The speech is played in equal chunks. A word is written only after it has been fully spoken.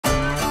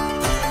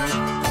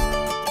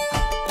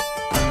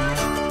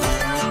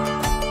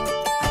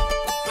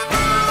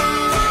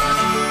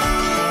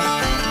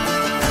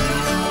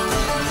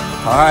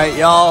All right,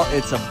 y'all,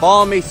 it's a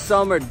balmy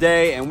summer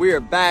day and we are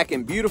back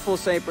in beautiful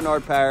St.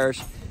 Bernard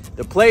Parish,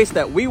 the place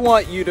that we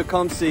want you to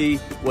come see.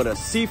 What a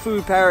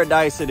seafood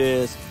paradise it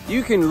is.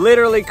 You can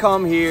literally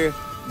come here,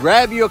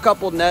 grab you a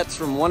couple nets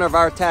from one of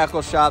our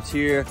tackle shops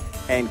here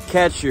and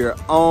catch your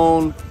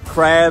own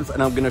crabs,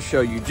 and I'm gonna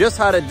show you just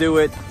how to do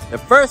it. The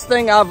first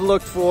thing I've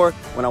looked for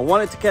when I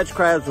wanted to catch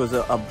crabs was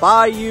a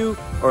bayou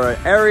or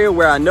an area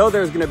where I know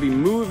there's gonna be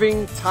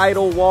moving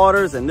tidal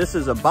waters, and this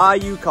is a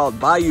bayou called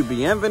Bayou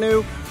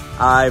Bienvenue.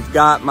 I've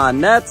got my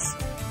nets,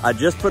 I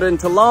just put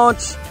into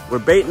launch. We're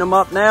baiting them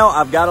up now.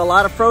 I've got a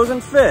lot of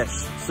frozen fish.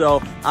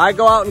 So I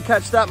go out and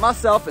catch that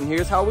myself, and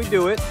here's how we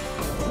do it.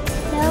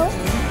 No.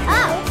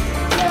 Oh.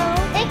 No.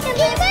 They can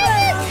live for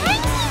a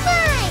tiny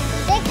time.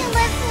 They can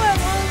live for a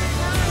long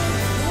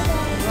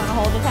time. You want to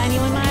hold the tiny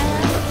one, Mila?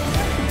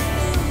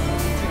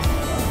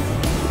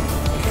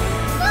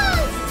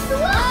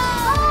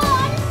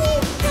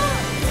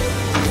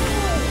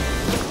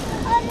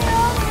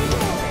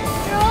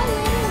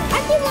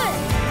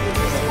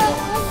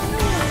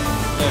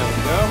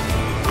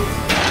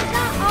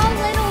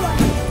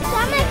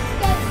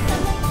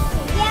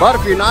 But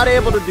if you're not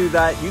able to do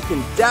that, you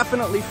can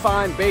definitely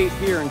find bait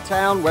here in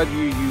town, whether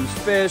you use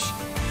fish.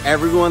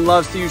 Everyone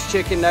loves to use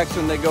chicken necks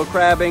when they go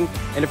crabbing.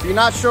 And if you're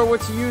not sure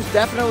what to use,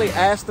 definitely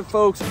ask the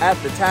folks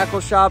at the tackle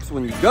shops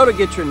when you go to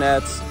get your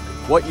nets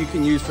what you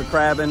can use for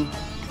crabbing.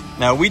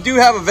 Now, we do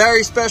have a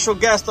very special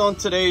guest on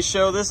today's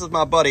show. This is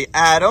my buddy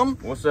Adam.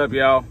 What's up,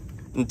 y'all?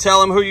 And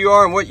tell him who you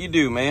are and what you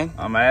do, man.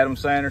 I'm Adam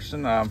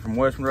Sanderson. I'm from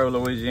West Monroe,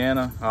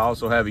 Louisiana. I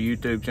also have a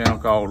YouTube channel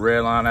called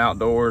Redline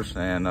Outdoors,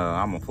 and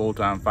I'm a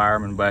full-time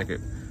fireman back at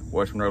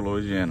West Monroe,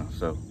 Louisiana.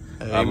 So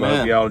I'd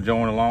love y'all to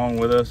join along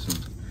with us, and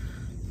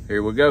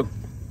here we go.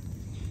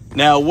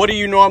 Now, what do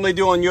you normally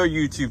do on your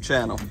YouTube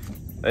channel?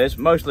 It's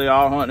mostly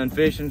all hunting and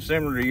fishing,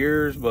 similar to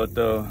yours, but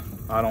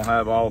I don't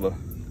have all the,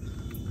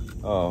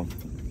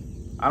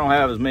 I don't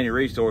have as many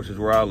resources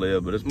where I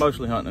live, but it's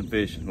mostly hunting and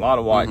fishing. A lot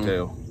of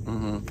whitetail.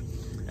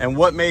 And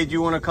what made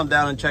you want to come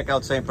down and check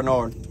out St.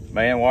 Bernard?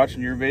 Man,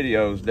 watching your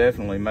videos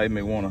definitely made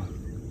me want to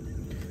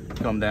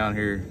come down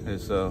here. I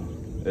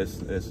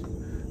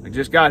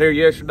just got here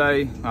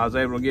yesterday. I was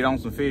able to get on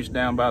some fish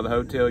down by the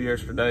hotel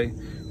yesterday,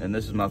 and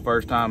this is my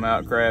first time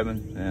out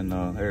crabbing, and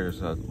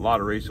there's a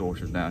lot of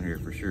resources down here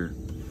for sure.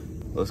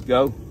 Let's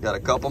go. Got a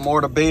couple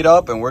more to bait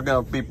up, and we're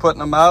going to be putting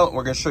them out.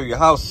 We're going to show you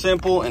how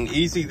simple and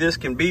easy this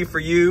can be for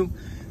you.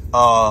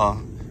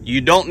 You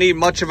don't need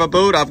much of a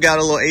boat. I've got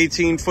a little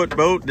 18-foot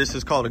boat. This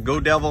is called a Go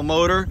Devil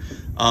motor.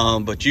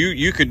 But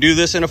you could do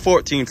this in a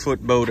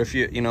 14-foot boat if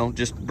you know,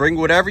 just bring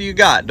whatever you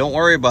got. Don't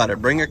worry about it.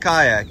 Bring a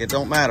kayak. It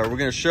don't matter. We're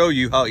going to show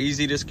you how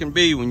easy this can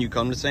be when you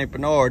come to St.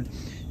 Bernard.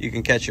 You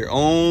can catch your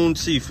own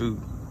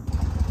seafood.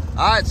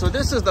 All right, so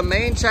this is the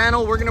main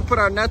channel. We're going to put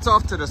our nets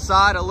off to the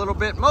side a little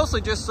bit, mostly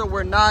just so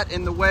we're not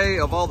in the way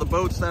of all the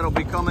boats that'll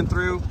be coming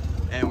through.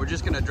 And we're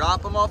just going to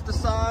drop them off the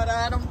side,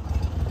 Adam.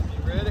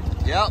 Ready?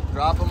 Yep,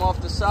 drop them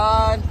off the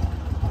side,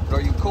 throw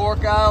your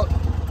cork out,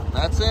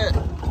 that's it.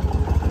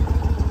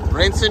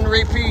 Rinse and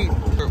repeat.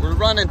 We're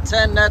running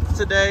 10 nets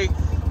today.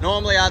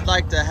 Normally I'd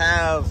like to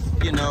have,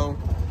 you know,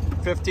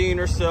 15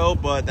 or so,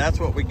 but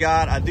that's what we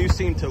got. I do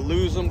seem to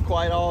lose them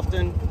quite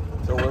often,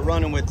 so we're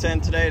running with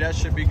 10 today. That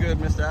should be good,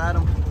 Mr.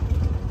 Adam.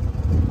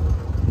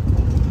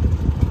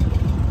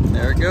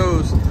 There it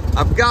goes.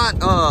 I've got,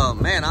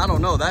 man, I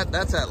don't know,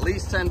 that's at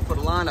least 10 foot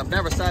of line. I've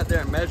never sat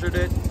there and measured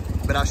it,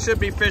 but I should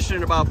be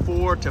fishing about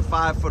 4 to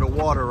 5 foot of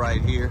water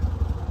right here.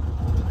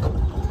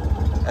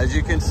 As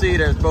you can see,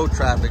 there's boat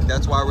traffic.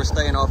 That's why we're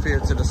staying off here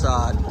to the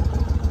side.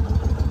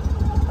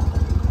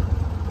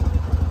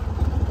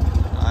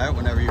 All right,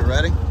 whenever you're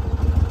ready.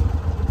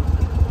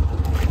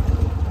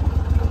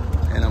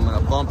 And I'm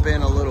gonna bump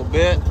in a little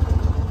bit.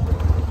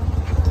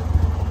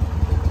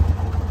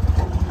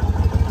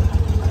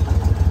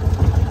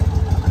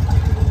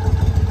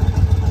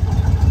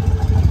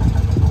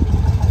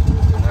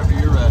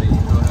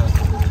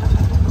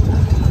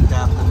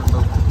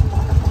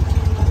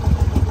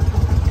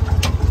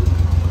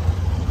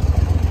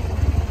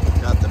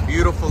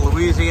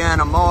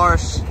 Louisiana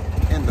marsh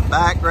in the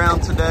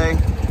background today.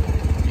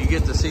 You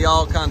get to see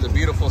all kinds of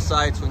beautiful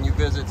sights when you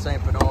visit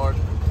St. Bernard.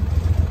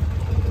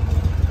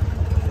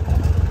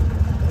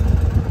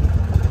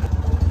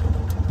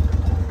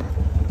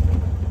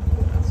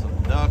 Got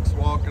some ducks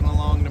walking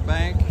along the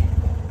bank.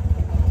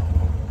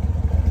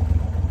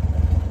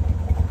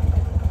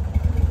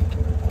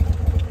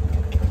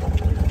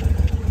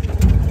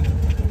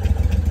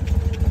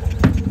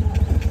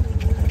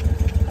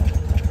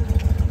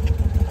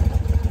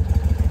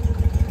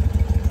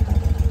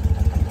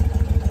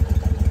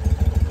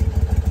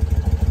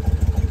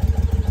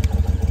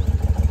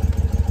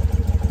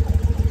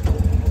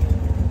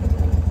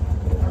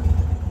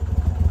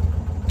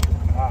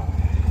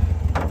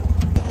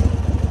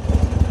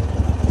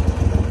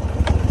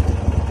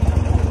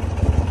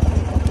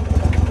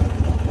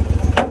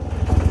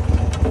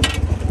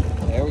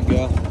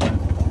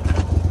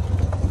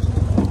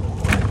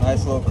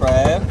 Nice little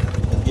crab.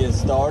 Let's get it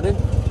started.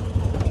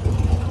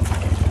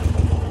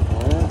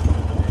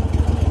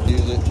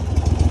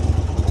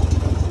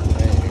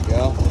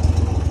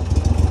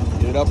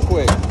 it up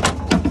quick.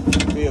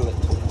 Feel it.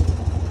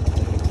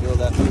 Feel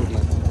that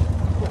movement.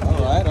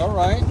 All right, all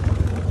right.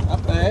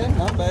 Not bad,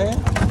 not bad.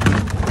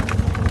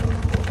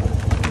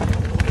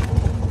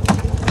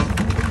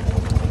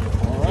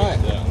 All right.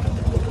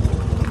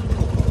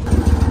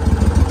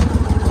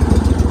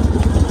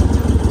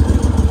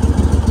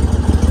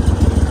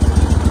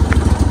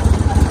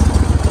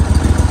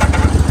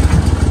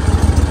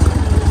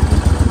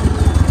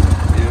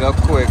 Get it up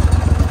quick.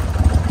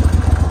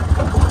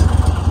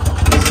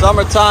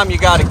 Summertime, you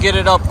got to get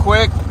it up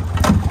quick.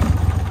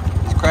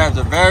 These crabs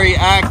are very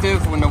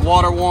active when the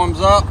water warms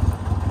up,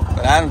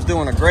 but Adam's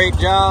doing a great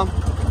job.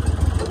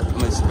 I'm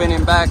gonna spin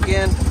him back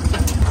in.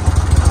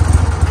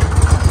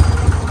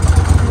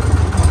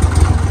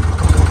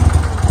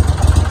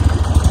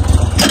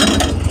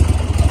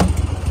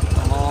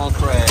 Come on,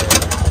 crab.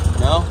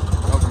 No?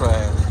 No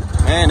crab.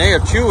 Man, they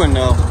are chewing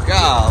though.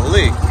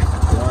 Golly.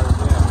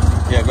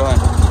 Yeah, go ahead.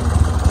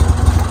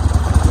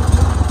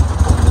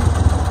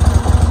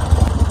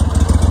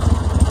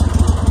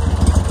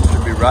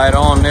 Right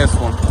on this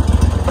one.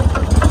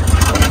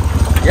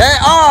 Yeah,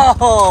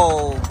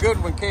 oh,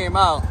 good one came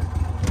out.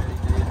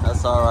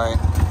 That's all right.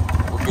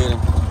 We'll get him.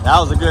 That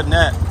was a good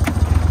net.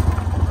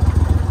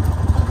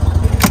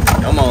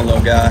 Come on,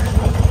 little guy.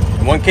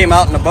 One came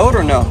out in the boat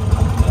or no?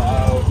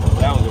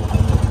 That was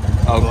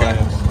okay.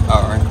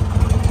 All right.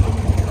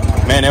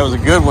 Man, that was a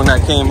good one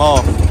that came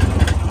off.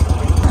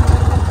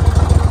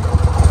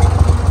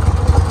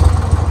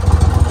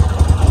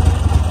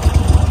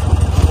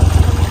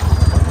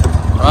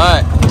 All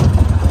right.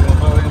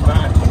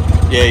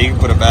 Yeah, you can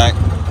put it back.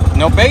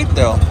 No bait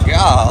though.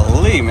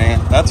 Golly, man,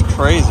 that's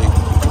crazy.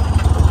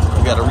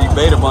 We got to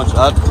rebait a bunch.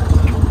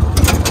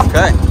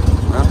 Okay.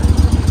 Well.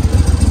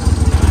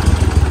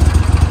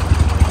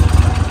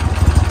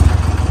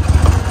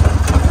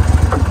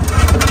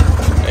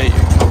 There you go.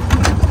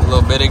 A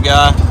little bitty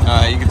guy. All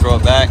right, you can throw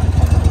it back.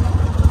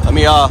 Let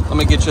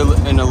me get you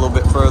in a little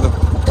bit further.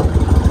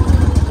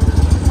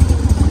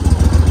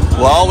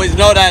 We'll always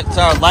know that's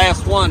our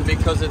last one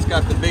because it's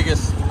got the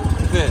biggest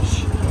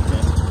fish.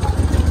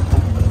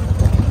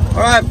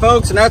 All right,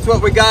 folks, and that's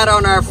what we got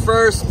on our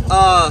first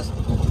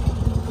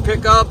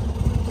pickup.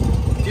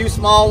 A few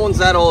small ones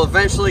that'll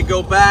eventually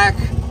go back,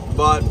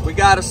 but we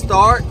got to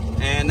start,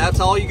 and that's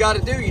all you got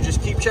to do. You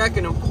just keep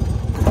checking them.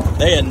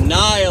 They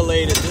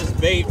annihilated this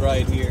bait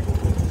right here.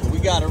 We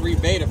got to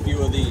rebait a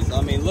few of these.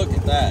 I mean, look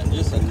at that.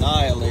 Just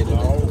annihilated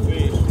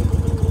it.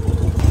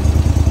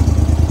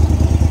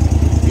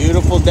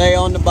 Beautiful day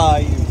on the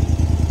bayou.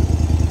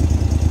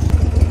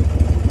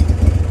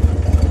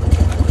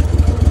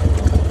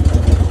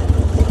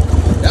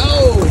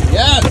 Oh,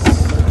 yes!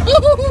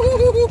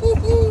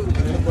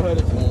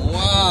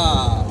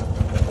 Wow.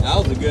 That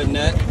was a good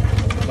net.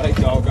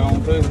 Bait's all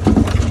gone too.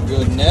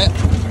 Good net.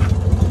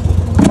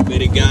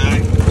 Bitty guy.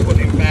 Put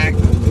him back.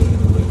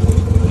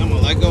 I'm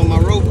gonna let go of my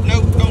rope.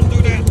 Nope, don't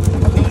do that.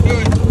 Don't do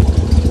it.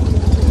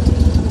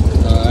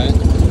 Alright.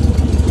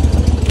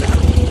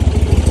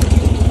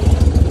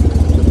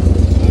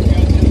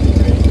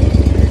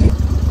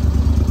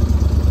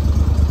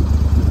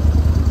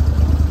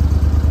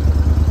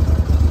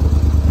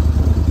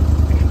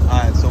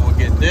 Alright, so we'll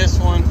get this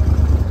one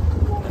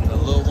and the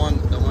little one,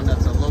 the one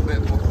that's a little bit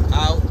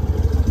out.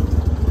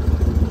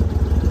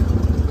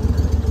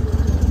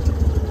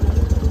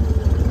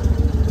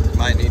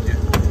 Might need to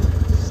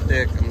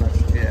stick. I'm not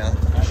sure. Yeah,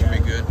 that should be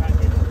good. I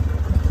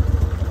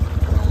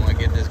don't want to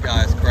get this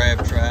guy's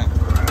crab trap.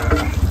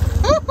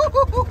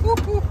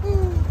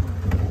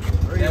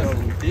 Yes,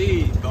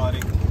 indeed,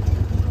 buddy.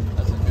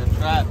 That's a good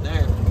trap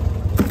there.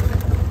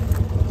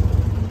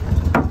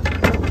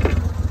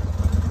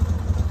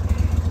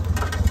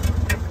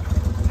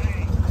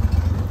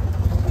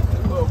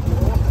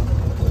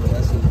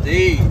 Yes,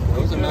 indeed.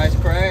 Those are nice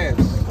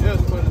crabs.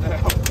 Just put it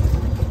out.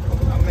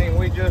 I mean,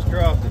 we just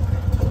dropped it.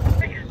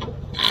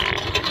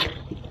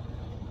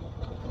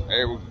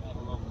 There we go. A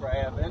little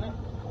crab in it.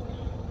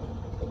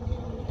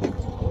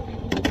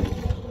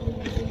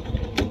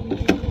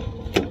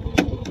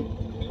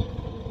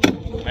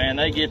 Man,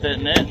 they get that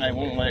net and they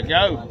won't let go.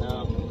 I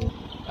know.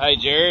 Hey,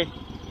 Jared,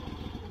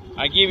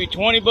 I give you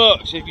 20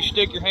 bucks if you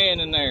stick your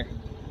hand in there.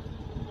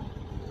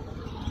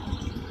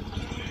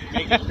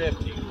 Make it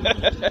 50.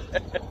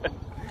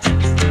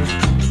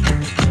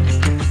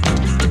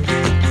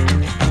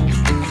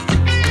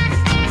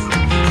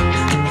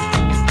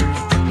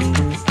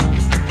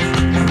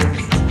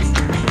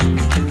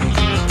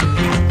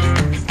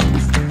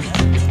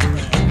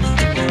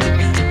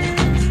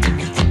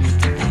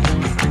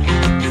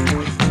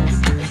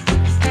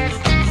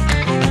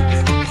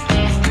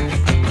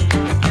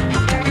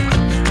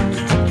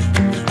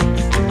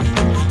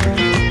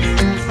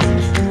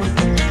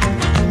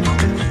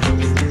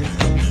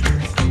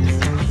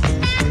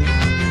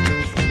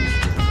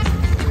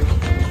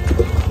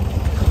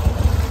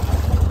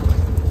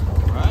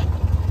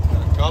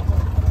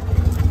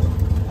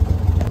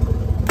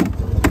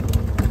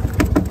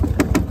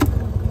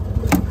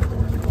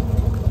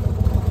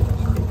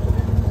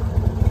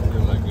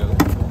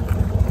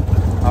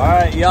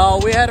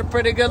 y'all, we had a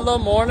pretty good little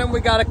morning. We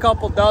got a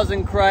couple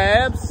dozen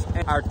crabs.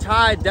 Our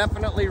tide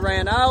definitely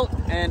ran out,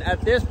 and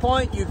at this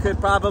point you could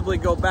probably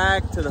go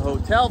back to the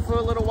hotel for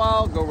a little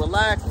while, go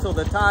relax till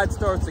the tide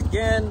starts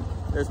again.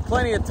 There's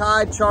plenty of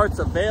tide charts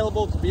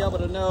available to be able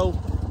to know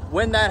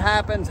when that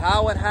happens,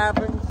 how it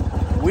happens.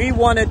 We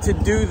wanted to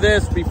do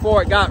this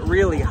before it got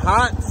really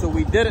hot, so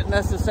we didn't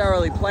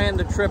necessarily plan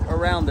the trip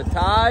around the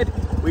tide.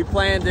 We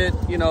planned it,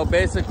 you know,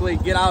 basically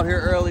get out here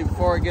early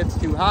before it gets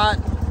too hot.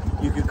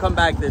 You could come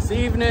back this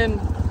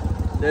evening.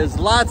 There's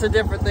lots of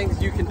different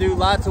things you can do,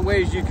 lots of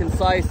ways you can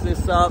slice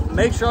this up.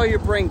 Make sure you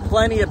bring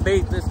plenty of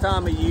bait this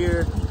time of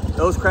year.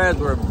 Those crabs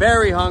were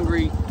very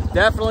hungry.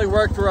 Definitely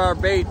worked through our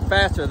bait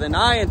faster than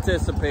I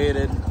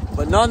anticipated,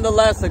 but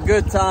nonetheless a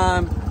good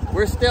time.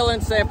 We're still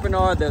in St.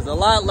 Bernard. There's a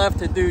lot left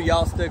to do.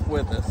 Y'all stick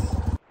with us.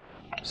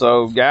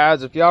 So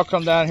guys, if y'all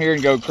come down here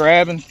and go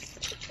crabbing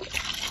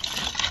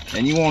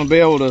and you want to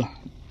be able to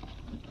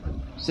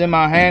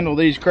semi-handle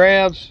these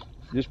crabs,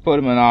 just put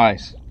them in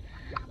ice.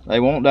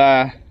 They won't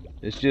die.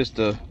 It's just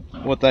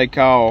what they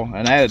call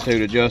an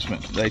attitude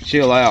adjustment. They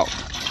chill out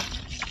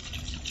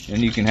and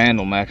you can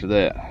handle them after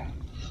that.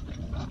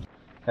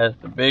 Has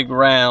the big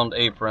round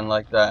apron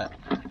like that.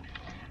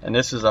 And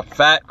this is a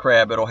fat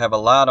crab. It'll have a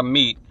lot of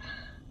meat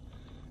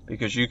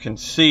because you can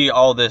see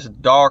all this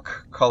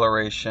dark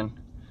coloration,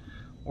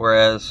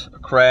 whereas a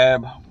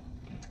crab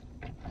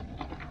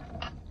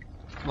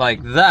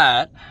like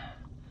that,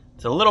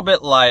 it's a little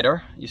bit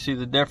lighter. You see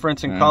the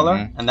difference in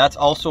color? And that's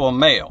also a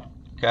male,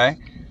 okay?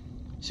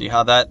 See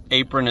how that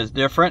apron is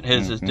different?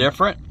 His is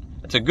different.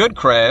 It's a good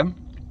crab.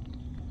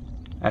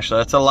 Actually,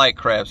 that's a light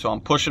crab, so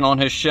I'm pushing on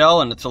his shell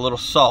and it's a little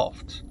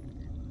soft.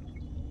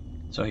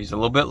 So he's a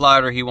little bit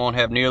lighter. He won't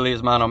have nearly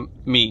as amount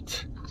of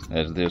meat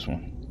as this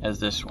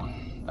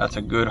one. That's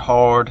a good,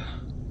 hard,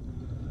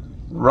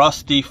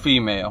 rusty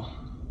female.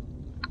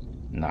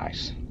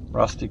 Nice.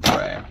 Rusty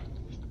crab.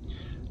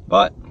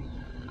 But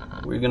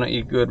we're gonna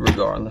eat good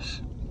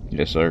regardless.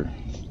 Yes, sir.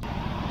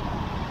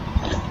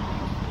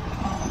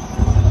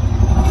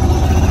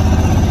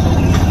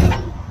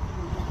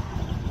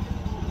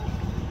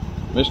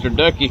 Mr.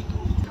 Ducky.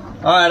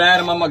 All right,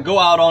 Adam, I'm gonna go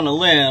out on a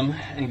limb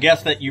and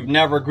guess that you've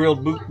never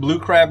grilled blue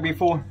crab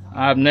before?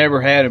 I've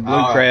never had a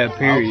blue crab,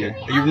 period.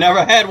 Okay. You've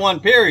never had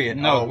one, period?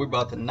 No. Oh, we're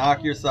about to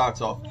knock your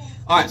socks off.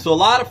 All right, so a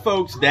lot of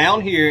folks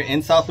down here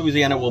in South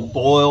Louisiana will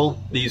boil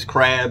these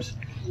crabs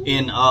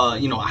in,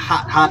 you know,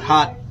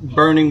 hot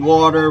burning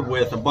water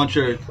with a bunch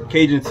of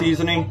Cajun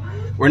seasoning.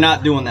 We're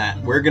not doing that.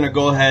 We're gonna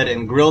go ahead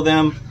and grill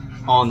them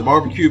on the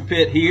barbecue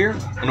pit here.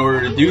 In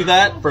order to do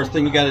that, first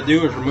thing you gotta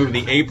do is remove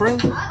the apron.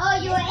 Oh,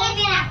 you were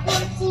aiming at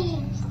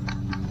 14.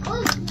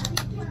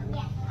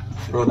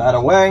 Throw that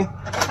away.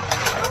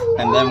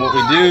 And then what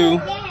we do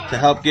to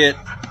help get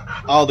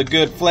all the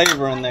good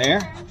flavor in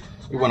there,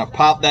 we want to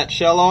pop that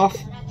shell off,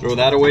 throw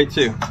that away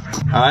too.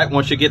 All right,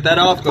 once you get that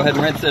off, go ahead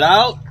and rinse it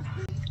out.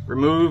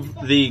 Remove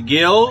the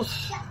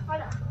gills,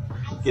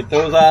 get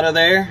those out of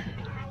there.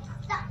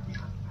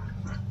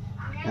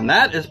 And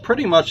that is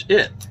pretty much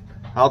it.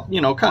 I'll,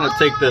 you know, kind of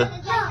take the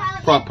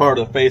front part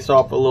of the face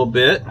off a little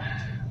bit,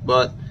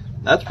 but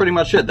that's pretty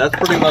much it. That's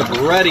pretty much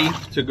ready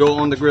to go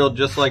on the grill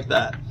just like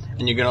that.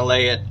 And you're gonna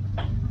lay it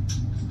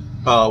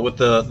with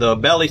the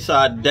belly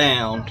side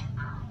down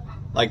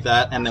like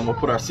that, and then we'll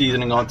put our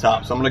seasoning on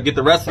top. So I'm gonna get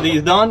the rest of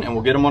these done and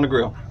we'll get them on the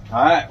grill.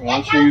 All right,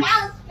 once you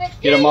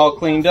get them all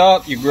cleaned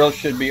up, your grill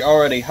should be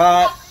already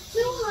hot.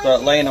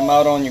 Start laying them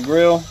out on your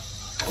grill.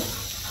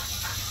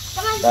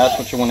 That's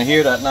what you want to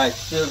hear, that nice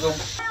sizzle.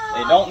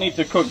 They don't need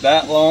to cook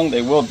that long.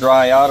 They will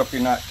dry out if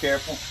you're not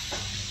careful.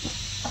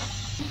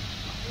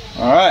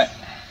 All right.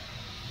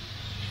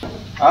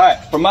 All right,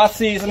 for my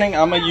seasoning,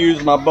 I'm gonna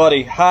use my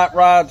buddy Hot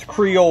Rod's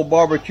Creole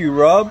Barbecue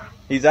Rub.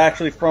 He's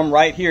actually from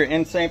right here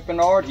in St.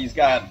 Bernard. He's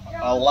got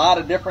a lot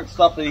of different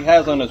stuff that he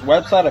has on his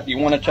website. If you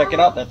want to check it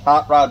out, that's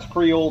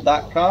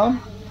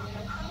hotrodscreole.com.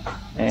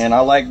 And I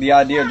like the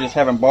idea of just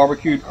having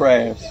barbecued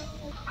crabs.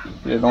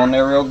 Get it on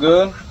there real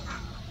good.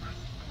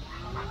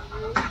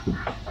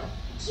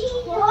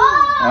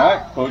 All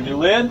right, close your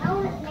lid.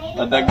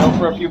 Let that go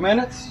for a few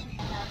minutes.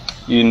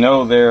 You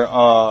know they're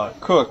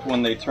cooked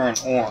when they turn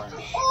orange.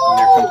 When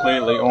they're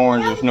completely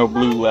orange, there's no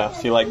blue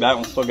left. See, like that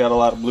one still got a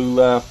lot of blue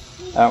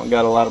left. That one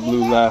got a lot of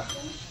blue left.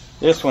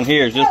 This one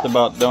here is just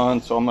about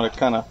done, so I'm gonna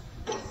kind of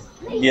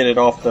get it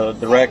off the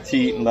direct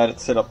heat and let it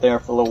sit up there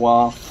for a little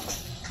while.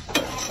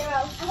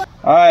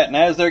 All right, and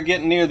as they're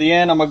getting near the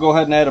end, I'm gonna go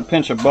ahead and add a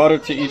pinch of butter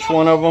to each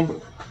one of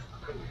them.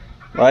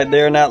 Right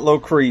there in that little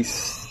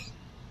crease.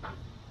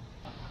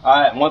 All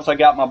right, and once I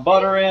got my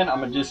butter in,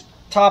 I'm gonna just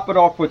top it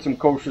off with some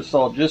kosher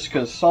salt, just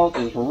because salt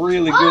is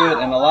really good,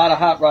 and a lot of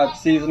Hot Rod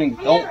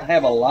seasonings don't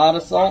have a lot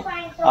of salt.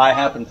 I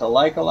happen to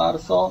like a lot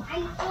of salt,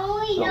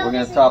 so we're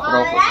gonna top it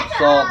off with some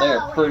salt. They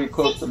are pretty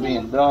close to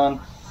being done.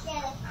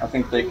 I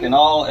think they can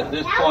all, at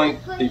this point,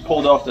 be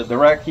pulled off the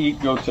direct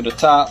heat, go to the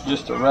top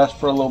just to rest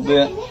for a little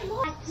bit.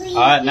 All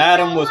right, and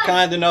Adam was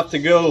kind enough to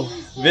go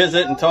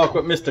visit and talk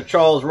with Mr.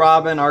 Charles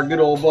Robin, our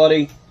good old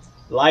buddy,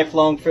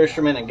 lifelong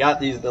fisherman, and got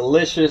these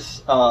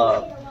delicious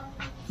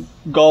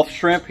Gulf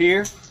shrimp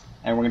here,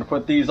 and we're gonna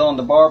put these on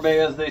the barbie,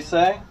 as they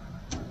say.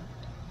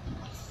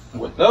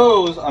 With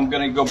those, I'm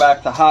gonna go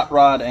back to Hot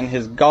Rod and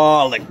his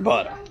garlic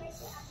butter.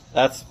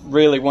 That's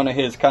really one of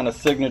his kind of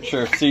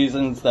signature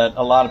seasons that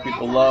a lot of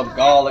people love,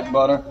 garlic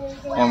butter.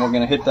 And we're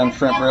gonna hit them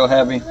shrimp real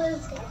heavy.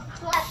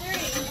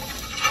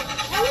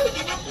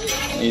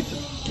 Need to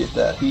get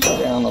that heat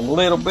down a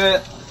little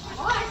bit.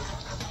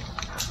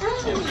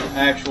 Get some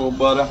actual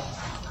butter.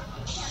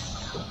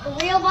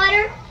 Real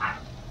butter?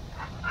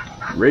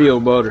 Real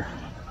butter.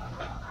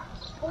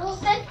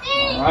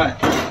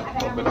 Alright, a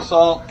little bit of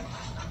salt.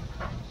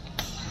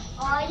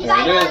 You There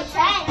it guys is.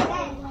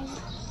 want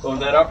to Close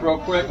that up real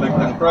quick, let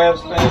the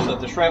crabs finish, let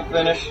the shrimp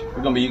finish.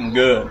 We're gonna be eating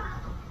good.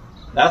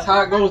 That's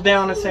how it goes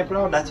down in St.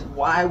 Bernard. That's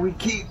why we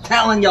keep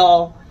telling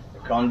y'all to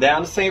come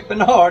down to St.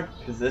 Bernard,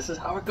 because this is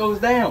how it goes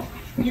down.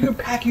 You can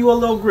pack you a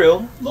little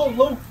grill,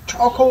 little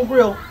charcoal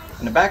grill,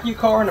 in the back of your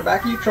car, in the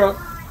back of your truck.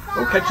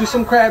 Go catch you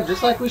some crab,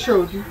 just like we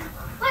showed you.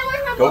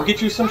 Go get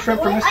you some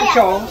shrimp from Mr.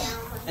 Charles,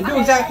 and do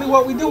exactly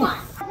what we do.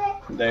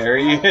 There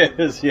he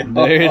is. Yo.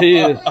 There it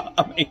is.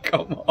 I mean,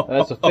 come on.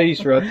 That's a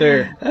feast right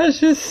there. That's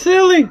just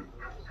silly.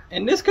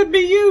 And this could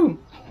be you.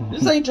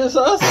 This ain't just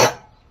us.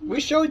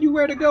 We showed you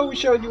where to go. We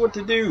showed you what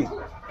to do.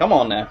 Come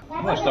on now.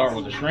 I'm gonna start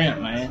with the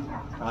shrimp, man.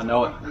 I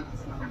know it.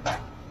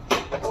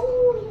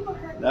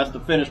 That's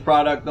the finished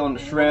product on the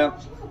shrimp.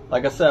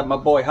 Like I said, my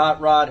boy Hot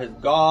Rod, his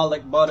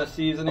garlic butter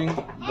seasoning.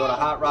 Go to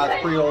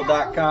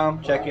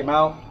hotrodcreole.com. Check him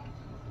out.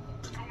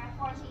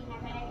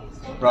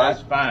 Right?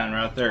 That's fine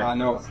right there. I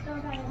know it.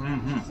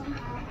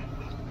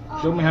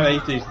 Show me how to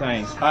eat these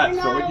things. Alright,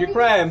 so with your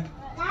crab,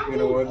 you're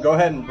going to go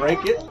ahead and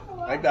break it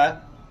like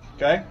that.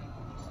 Okay?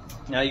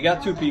 Now you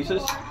got two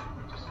pieces.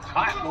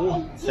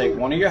 Take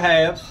one of your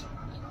halves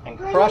and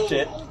crush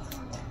it.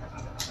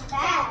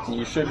 And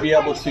you should be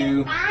able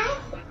to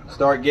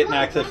start getting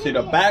access to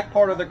the back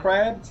part of the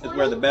crab, is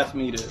where the best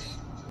meat is.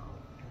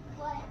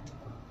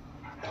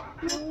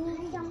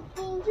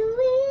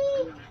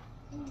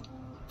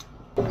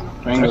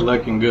 Things are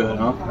looking good,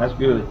 huh? That's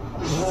good.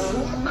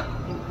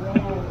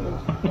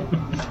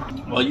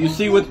 Well, you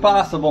see what's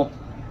possible.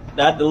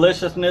 That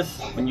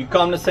deliciousness, when you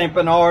come to St.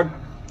 Bernard,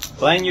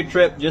 plan your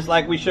trip just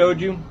like we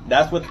showed you.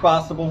 That's what's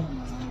possible.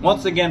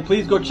 Once again,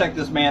 please go check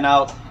this man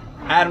out.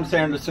 Adam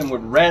Sanderson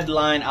with Red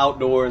Line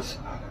Outdoors.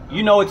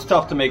 You know it's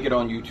tough to make it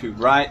on YouTube,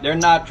 right? They're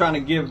not trying to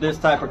give this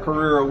type of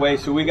career away,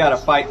 so we got to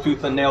fight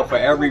tooth and nail for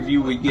every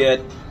view we get.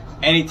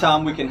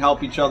 Anytime we can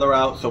help each other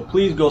out, so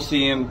please go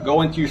see him.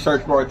 Go into your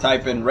search bar,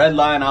 type in Red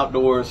Line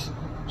Outdoors.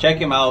 Check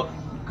him out.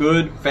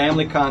 Good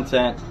family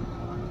content.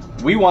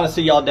 We want to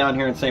see y'all down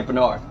here in St.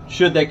 Bernard,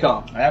 should they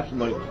come.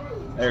 Absolutely.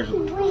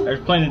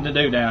 There's plenty to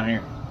do down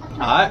here. All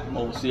right,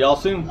 well, we'll see y'all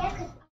soon.